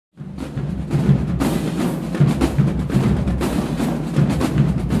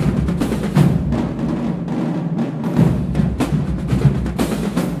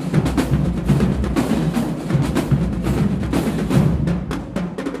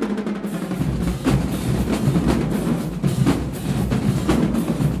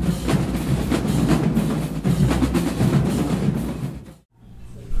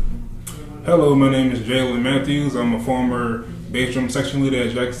Hello, my name is Jalen Matthews. I'm a former bass drum section leader at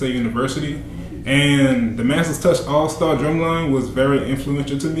Jackson State University. And the Masters Touch All-Star Drumline was very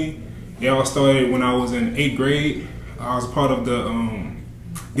influential to me. It all started when I was in 8th grade. I was part of the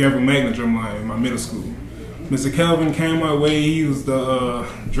Gabriel Magna drumline in my middle school. Mr. Calvin came my way. He was the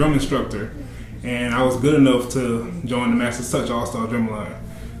drum instructor. And I was good enough to join the Masters Touch All-Star Drumline.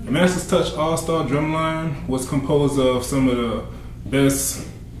 The Masters Touch All-Star Drumline was composed of some of the best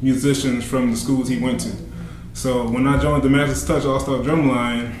musicians from the schools he went to. So when I joined the Masters Touch All-Star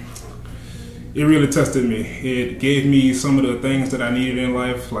Drumline, it really tested me. It gave me some of the things that I needed in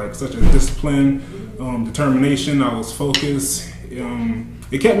life, like such as discipline, determination. I was focused.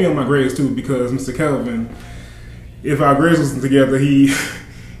 It kept me on my grades too, because Mr. Calvin, if our grades wasn't together, he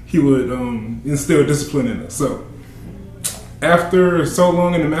would instill discipline in us. So after so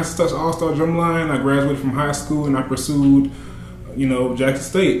long in the Masters Touch All-Star Drumline, I graduated from high school and I pursued, Jackson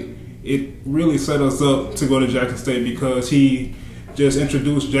State. It really set us up to go to Jackson State because he just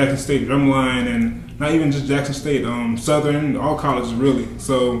introduced Jackson State Drumline, and not even just Jackson State, Southern, all colleges really.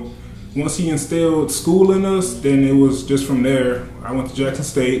 So once he instilled school in us, then it was just from there. I went to Jackson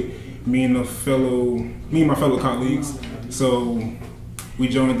State, me and my fellow colleagues. So we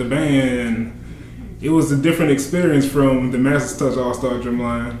joined the band. It was a different experience from the Masters Touch All-Star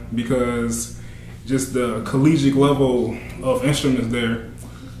Drumline because just the collegiate level of instruments there.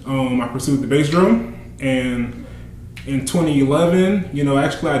 I pursued the bass drum, and in 2011,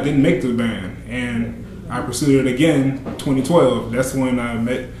 actually I didn't make the band, and I pursued it again in 2012. That's when I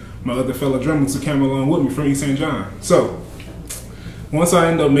met my other fellow drummers who came along with me from East St. John. So once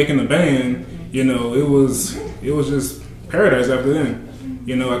I ended up making the band, it was just paradise after then.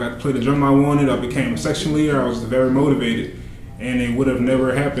 I got to play the drum I wanted. I became a section leader. I was very motivated, and it would have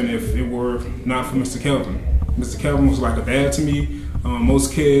never happened if it were not for Mr. Kelvin. Mr. Kelvin was like a dad to me.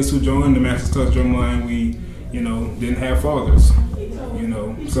 Most kids who joined the Masters Touch Drumline, we, didn't have fathers.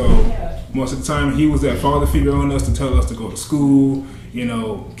 So most of the time he was that father figure on us to tell us to go to school,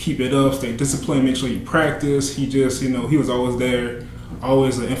 keep it up, stay disciplined, make sure you practice. He just, he was always there,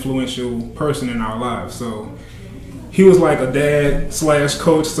 always an influential person in our lives. So he was like a dad /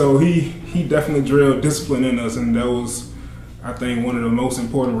 coach, so he definitely drilled discipline in us, and that was, I think, one of the most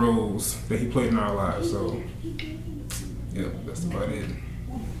important roles that he played in our lives. So yeah, that's about it.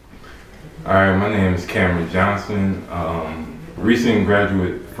 All right, my name is Cameron Johnson, recent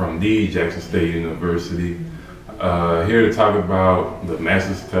graduate from the Jackson State University. Here to talk about the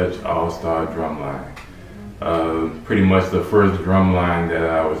Masters Touch All-Star Drumline. Pretty much the first drumline that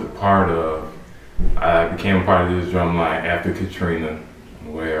I was a part of. I became a part of this drumline after Katrina,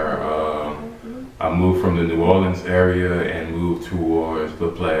 where I moved from the New Orleans area and moved towards La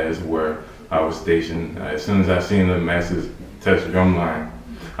Plaza, where I was stationed. As soon as I seen the Masters Touch Drumline,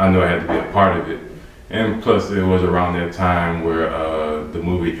 I knew I had to be a part of it. And plus, it was around that time where the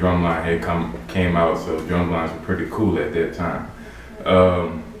movie Drumline had came out, so drumlines were pretty cool at that time.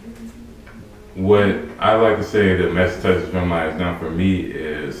 What I like to say that Masters Touch Drumline has done for me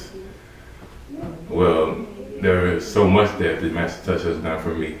is, well, there is so much that the Masters Touch has done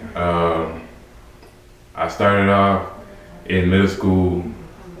for me. I started off in middle school,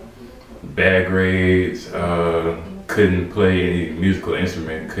 bad grades, couldn't play any musical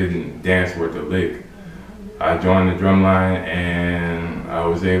instrument, couldn't dance worth a lick. I joined the drumline, and I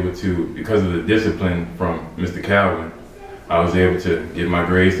was able to, because of the discipline from Mr. Calvin, I was able to get my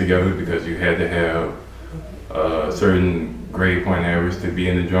grades together because you had to have a certain grade point average to be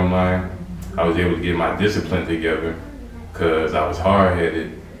in the drumline. I was able to get my discipline together because I was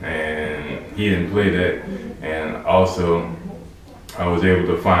hard-headed, and he didn't play that. And also, I was able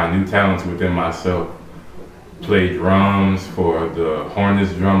to find new talents within myself. Play drums for the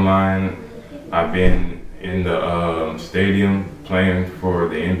Hornets drumline. I've been in the stadium playing for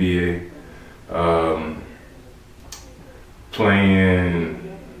the NBA,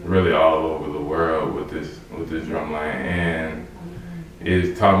 playing really all over the world with this drumline, and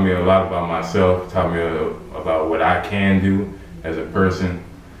it taught me a lot about myself, taught me about what I can do as a person.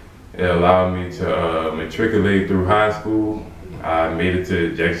 It allowed me to matriculate through high school. I made it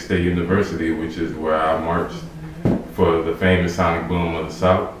to Jackson State University, which is where I marched for the famous Sonic Boom of the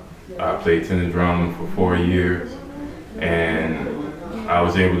South. I played tenor drum for 4 years, and I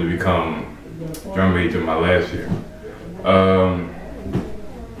was able to become drum major my last year.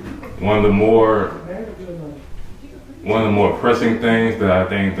 One of the more pressing things that I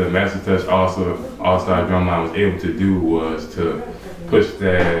think the Masters Touch All-Star Drumline was able to do was to push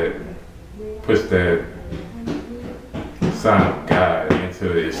that sign of God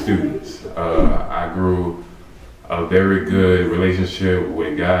into its students. I grew a very good relationship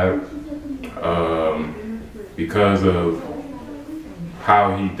with God. because of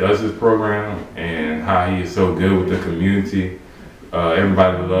how he does his program and how he is so good with the community.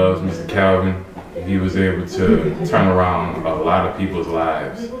 Everybody loves Mr. Calvin. He was able to turn around a lot of people's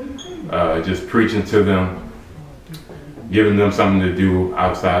lives, just preaching to them, giving them something to do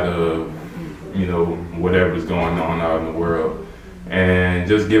outside of, you know, whatever's going on out in the world, and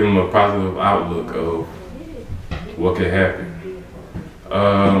just give them a positive outlook of what could happen.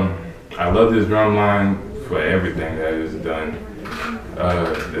 I love this drumline for everything that is done.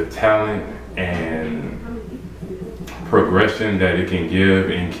 The talent and progression that it can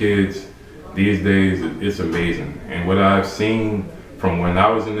give in kids these days, it's amazing. And what I've seen from when I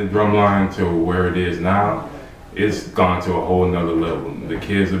was in the drumline to where it is now, it's gone to a whole nother level. The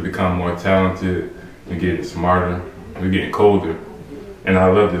kids have become more talented, we're getting smarter, we're getting colder, and I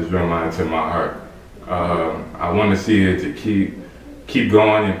love this drumline to my heart. I want to see it to keep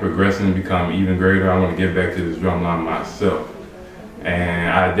going and progressing and become even greater. I want to get back to this drumline myself. And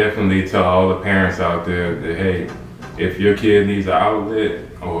I definitely tell all the parents out there that, hey, if your kid needs an outlet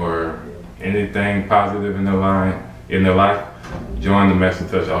or anything positive in their life, join the Master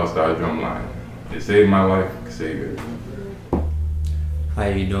Touch All-Star Drumline. It saved my life, it can save yours. How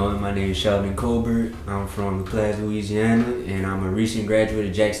you doing? My name is Sheldon Colbert. I'm from LaPlace, Louisiana, and I'm a recent graduate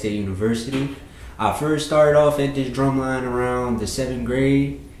of Jack State University. I first started off at this drumline around the 7th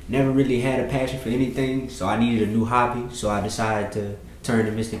grade. Never really had a passion for anything, so I needed a new hobby. So I decided to turn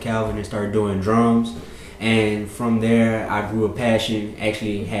to Mr. Calvin and start doing drums. And from there, I grew a passion,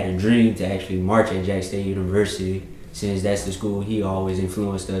 actually had a dream to actually march at Jack State University, since that's the school he always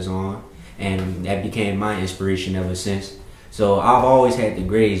influenced us on. And that became my inspiration ever since. So I've always had the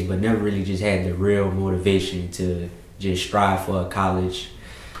grades, but never really just had the real motivation to just strive for a college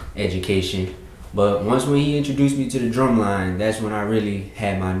education. But once when he introduced me to the drumline, that's when I really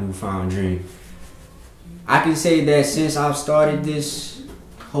had my newfound dream. I can say that since I've started this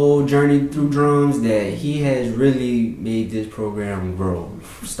whole journey through drums, that he has really made this program grow.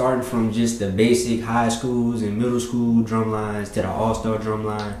 Starting from just the basic high schools and middle school drumlines to the all-star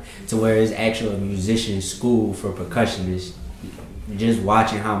drumline to where it's actually a musician school for percussionists. Just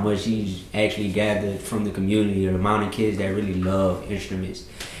watching how much he's actually gathered from the community, the amount of kids that really love instruments,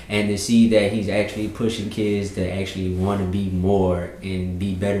 and to see that he's actually pushing kids to actually want to be more and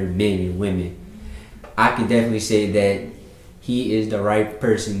be better men and women. I can definitely say that he is the right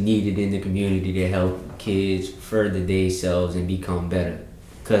person needed in the community to help kids further themselves and become better.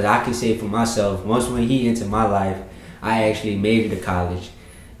 Because I can say for myself, once when he entered my life, I actually made it to college,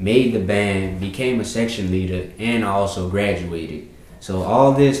 made the band, became a section leader, and I also graduated. So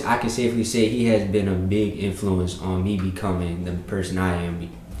all this, I can safely say he has been a big influence on me becoming the person I am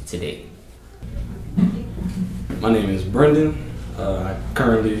today. My name is Brendan. I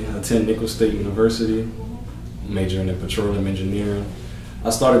currently attend Nicholls State University, majoring in petroleum engineering.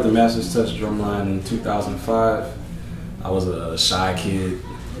 I started the Masters Touch Drumline in 2005. I was a shy kid,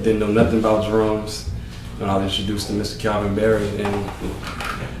 didn't know nothing about drums when I was introduced to Mr. Calvin Berry, and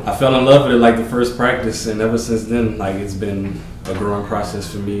I fell in love with it like the first practice, and ever since then, like, it's been a growing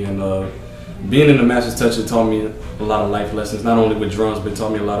process for me. And being in the Masters Touch, it taught me a lot of life lessons, not only with drums, but it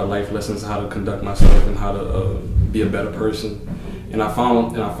taught me a lot of life lessons, how to conduct myself and how to be a better person. And I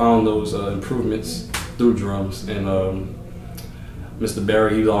found those improvements through drums. And Mr.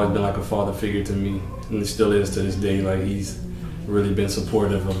 Berry, he's always been like a father figure to me, and he still is to this day. Like, he's really been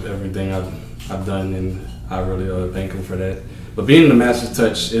supportive of everything I've done, and I really thank him for that. But being in the Masters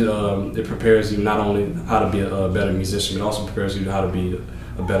Touch, it prepares you not only how to be a better musician, but also prepares you how to be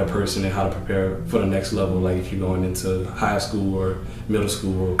a better person and how to prepare for the next level, like if you're going into high school or middle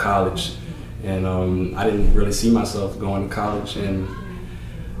school or college. And I didn't really see myself going to college, and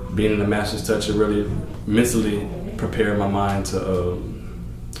being in the Masters Touch, it really mentally prepared my mind to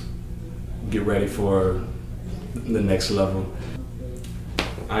get ready for the next level.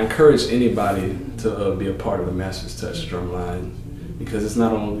 I encourage anybody to be a part of the Masters Touch Drumline, because it's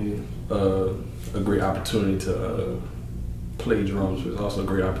not only a great opportunity to play drums, but it's also a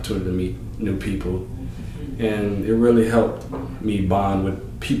great opportunity to meet new people. And it really helped me bond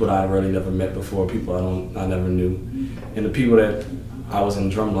with people that I really never met before, people I never knew. And the people that I was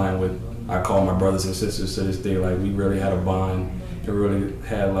in drumline with, I call my brothers and sisters to this day. Like, we really had a bond and really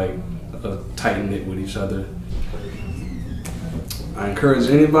had like a tight knit with each other. I encourage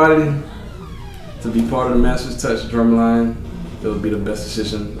anybody to be part of the Masters Touch Drumline. It will be the best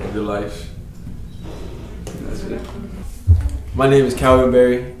decision of your life. And that's it. My name is Calvin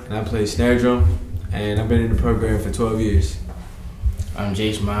Berry, and I play snare drum, and I've been in the program for 12 years. I'm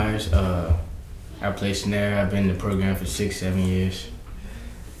Jace Myers. I play snare. I've been in the program for 6-7 years.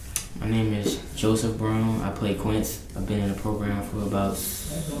 My name is Joseph Brown. I play Quince. I've been in the program for about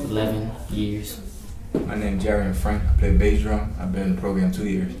 11 years. My name is Jarian Frank. I play bass drum. I've been in the program 2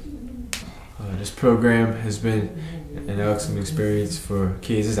 years. This program has been an awesome experience for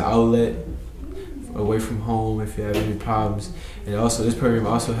kids. It's an outlet away from home if you have any problems. And also, this program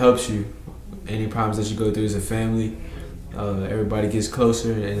also helps you. Any problems that you go through as a family, everybody gets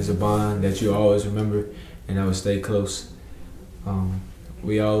closer, and it's a bond that you always remember and that will stay close.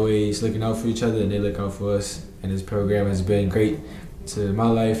 We always looking out for each other, and they look out for us. And this program has been great to my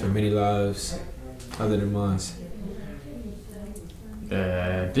life and many lives other than mine.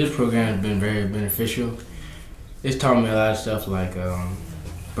 This program has been very beneficial. It's taught me a lot of stuff like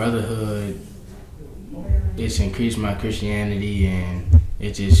brotherhood. It's increased my Christianity, and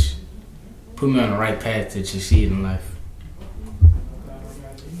it just put me on the right path to succeed in life.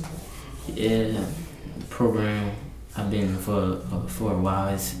 Yeah, program I've been for a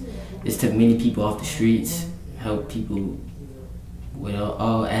while. It's took many people off the streets, help people with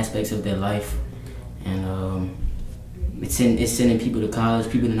all aspects of their life, and it's sending people to college.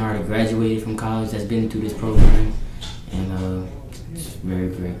 People that already graduated from college that's been through this program, and it's very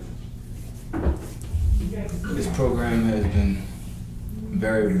great. This program has been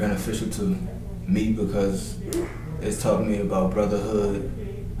very beneficial to me because it's taught me about brotherhood,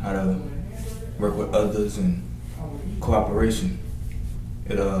 how to work with others, and cooperation.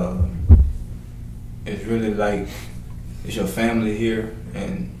 It's really like it's your family here,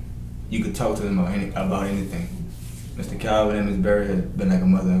 and you could talk to them about anything. Mr. Calvin and Ms. Berry has been like a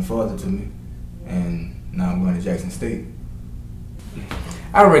mother and father to me, and now I'm going to Jackson State.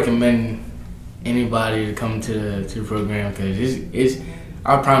 I recommend anybody to come to the program because it's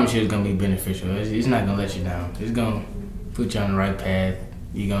I promise you it's gonna be beneficial. It's not gonna let you down. It's gonna put you on the right path.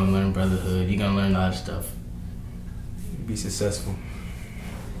 You're gonna learn brotherhood. You're gonna learn a lot of stuff. Be successful.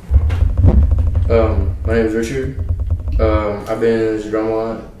 My name is Richard. I've been in this drum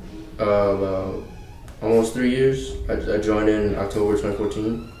line about almost 3 years. I joined in October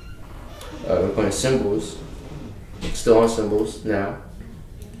 2014. I'm playing cymbals. Still on cymbals now.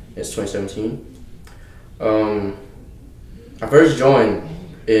 It's 2017. I first joined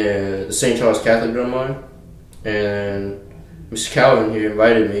in the St. Charles Catholic drum line, and Mr. Calvin here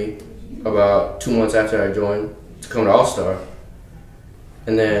invited me about 2 months after I joined to come to All-Star.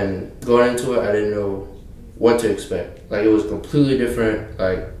 And then going into it, I didn't know what to expect. Like, it was completely different,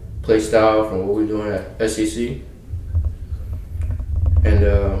 like, play style from what we were doing at SCC. And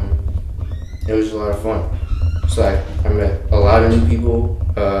it was just a lot of fun. So I met a lot of new people.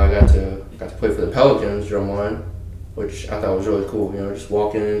 I got to play for the Pelicans drum line, which I thought was really cool. You know, just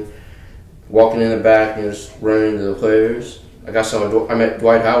walking in the back and just running into the players. I met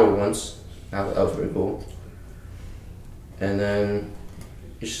Dwight Howard once. That was pretty cool. And then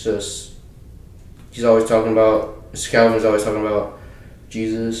it's just Mr. Calvin's always talking about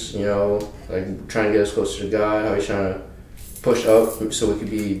Jesus. You know, like trying to get us closer to God. How he's trying to push up so we could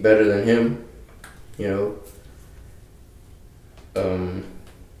be better than him. You know.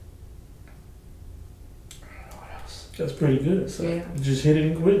 That's pretty good. So yeah. You just hit it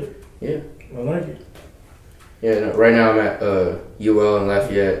and quit it. Yeah. I like it. Yeah, no, right now I'm at UL in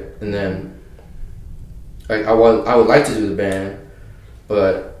Lafayette, and then I would like to do the band,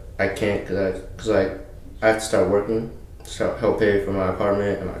 but I can't because I have to start working, help pay for my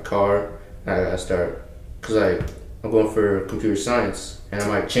apartment and my car, and I gotta start because I'm going for computer science, and I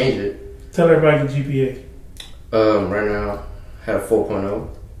might change it. Tell everybody the GPA. Right now I had a 4.0.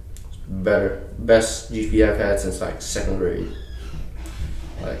 Best GPA I've had since like 2nd grade.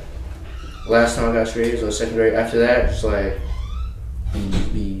 Like last time I got straight A's was 2nd grade. After that, just like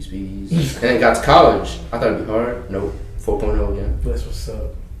B's. And then got to college. I thought it'd be hard. Nope, 4.0 again. That's what's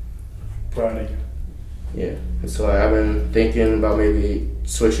up. Proud of you. Yeah, and so I've been thinking about maybe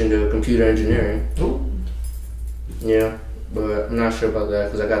switching to computer engineering. Ooh. Yeah, but I'm not sure about that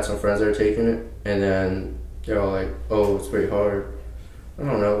because I got some friends that are taking it, and then they're all like, "Oh, it's pretty hard." I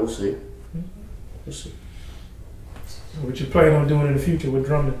don't know. We'll see. We'll see. So what you plan on doing in the future with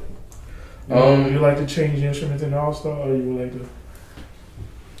drumming? You like to change instruments in the All-Star, or you would like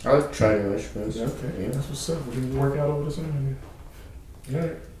to? I like to try new instruments. Okay, Yeah. that's what's up. We can work out over the summer. All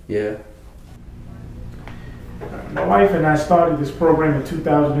right. Yeah. My wife and I started this program in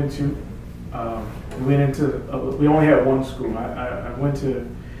 2002. We only had one school. I went to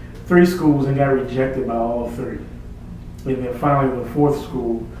 3 schools and got rejected by all 3. And then finally the 4th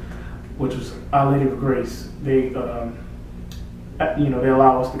school, which was Our Lady of Grace, they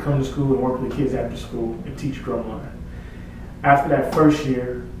allow us to come to school and work with the kids after school and teach drumline. After that first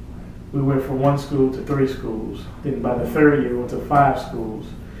year, we went from 1 school to 3 schools. Then by the 3rd year, we went to 5 schools.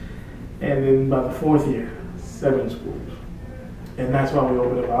 And then by the fourth year, 7 schools. And that's why we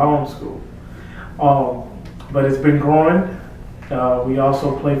opened up our own school. But it's been growing. We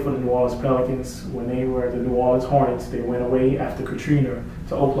also played for the New Orleans Pelicans. When they were at the New Orleans Hornets, they went away after Katrina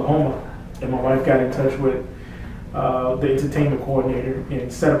to Oklahoma. And my wife got in touch with the entertainment coordinator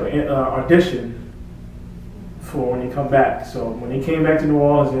and set up an audition for when they come back. So when they came back to New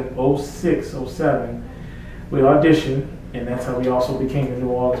Orleans in 06, 07, we auditioned, and that's how we also became the New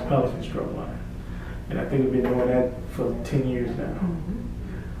Orleans Pelicans drumline. And I think we've been doing that for 10 years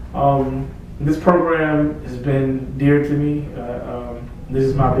now. This program has been dear to me. This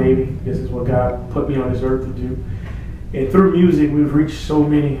is my baby. This is what God put me on this earth to do. And through music, we've reached so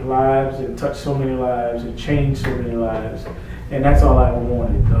many lives and touched so many lives and changed so many lives. And that's all I ever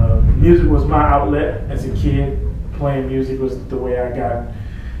wanted. Music was my outlet as a kid. Playing music was the way I got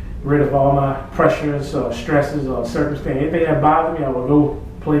rid of all my pressures or stresses or circumstances. Anything that bothered me, I would go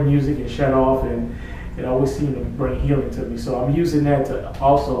play music and shut off, and it always seemed to bring healing to me. So I'm using that to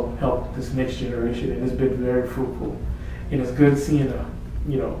also help this next generation, and it's been very fruitful. And it's good seeing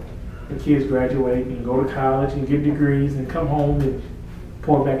the kids graduate and go to college and get degrees and come home and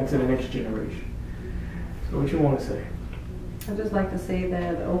pour back into the next generation. So what you want to say? I'd just like to say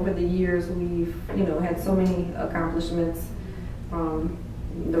that over the years we've had so many accomplishments.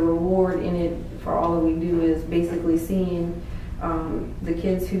 The reward in it for all that we do is basically seeing the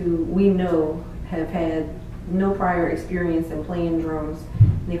kids who we know have had no prior experience in playing drums.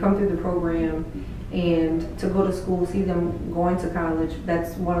 They come through the program, and to go to school, see them going to college.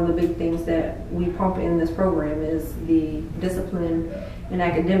 That's one of the big things that we pump in this program is the discipline in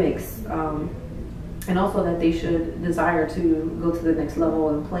academics, and also that they should desire to go to the next level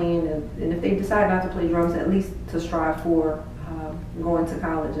in playing, and if they decide not to play drums, at least to strive for going to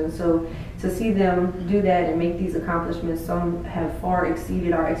college. And so to see them do that and make these accomplishments, some have far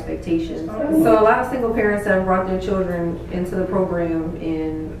exceeded our expectations. So a lot of single parents have brought their children into the program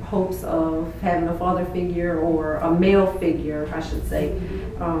in hopes of having a father figure, or a male figure, I should say,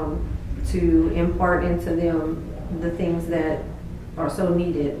 to impart into them the things that are so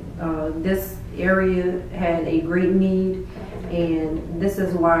needed. This area had a great need, and this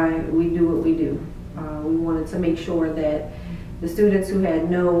is why we do what we do. We wanted to make sure that the students who had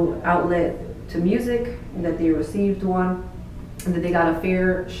no outlet to music, that they received one, and that they got a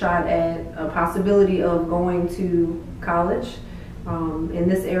fair shot at a possibility of going to college. In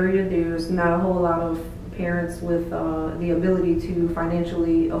this area, there's not a whole lot of parents with the ability to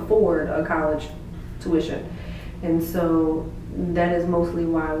financially afford a college tuition. And so that is mostly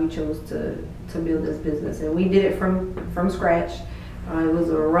why we chose to build this business. And we did it from scratch. It was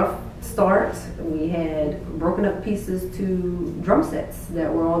a rough start. We had broken up pieces to drum sets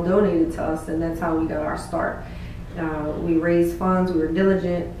that were all donated to us, and that's how we got our start. We raised funds, we were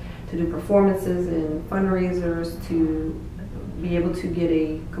diligent to do performances and fundraisers to be able to get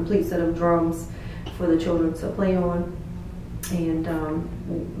a complete set of drums for the children to play on. And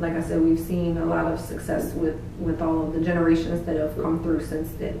like I said, we've seen a lot of success with all of the generations that have come through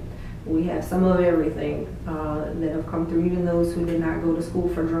since then. We have some of everything that have come through. Even those who did not go to school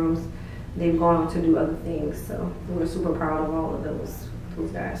for drums, they've gone on to do other things. So we're super proud of all of those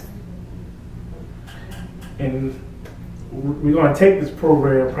guys. And we're going to take this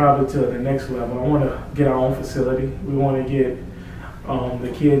program probably to the next level. I want to get our own facility. We want to get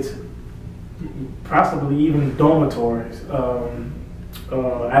the kids possibly even dormitories,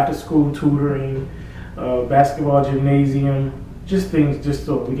 after school tutoring, basketball gymnasium, just things just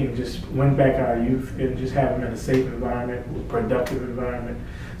so we can just win back our youth and just have them in a safe environment, a productive environment.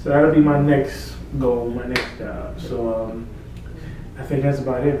 So that'll be my next goal, my next job. So I think that's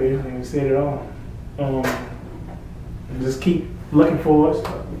about it, baby. I think we said it all. Just keep looking for us,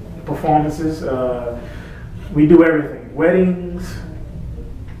 performances. We do everything, weddings,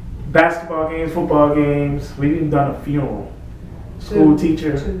 basketball games, football games. We've even done a funeral. School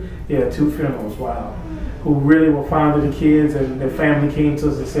teacher, yeah, 2 funerals, wow. Who really were fond of the kids, and their family came to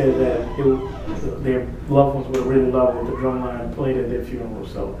us and said that their loved ones would really love what the drumline played at their funeral.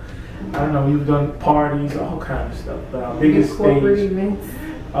 So, I don't know, we've done parties, all kinds of stuff. But our biggest stage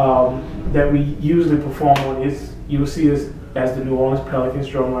that we usually perform on is, you'll see us as the New Orleans Pelicans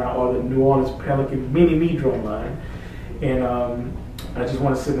drumline, or the New Orleans Pelican Mini-Me drumline. And I just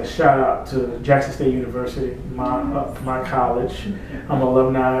want to send a shout out to Jackson State University, my college. I'm an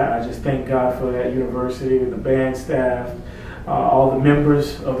alumni. I just thank God for that university, the band staff, all the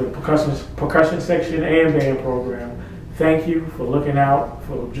members of the percussion section and band program. Thank you for looking out,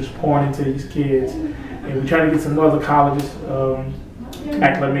 for just pouring into these kids. And we're trying to get some other colleges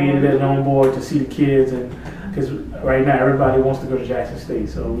acclimated and on board to see the kids. And because right now everybody wants to go to Jackson State,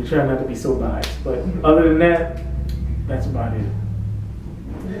 so we try not to be so biased. But other than that, that's about it.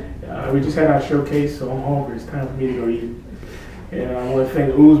 We just had our showcase, so I'm hungry. It's time for me to go eat. And I want to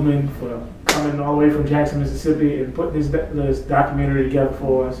thank Usman for coming all the way from Jackson, Mississippi, and putting this documentary together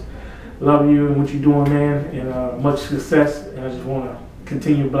for us. Love you and what you're doing, man, and much success. And I just want to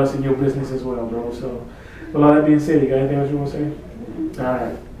continue blessing your business as well, bro. So, with all that being said, you got anything else you want to say? All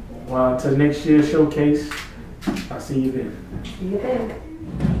right. Well, until next year's showcase, I'll see you then. See you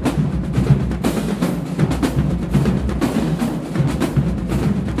then.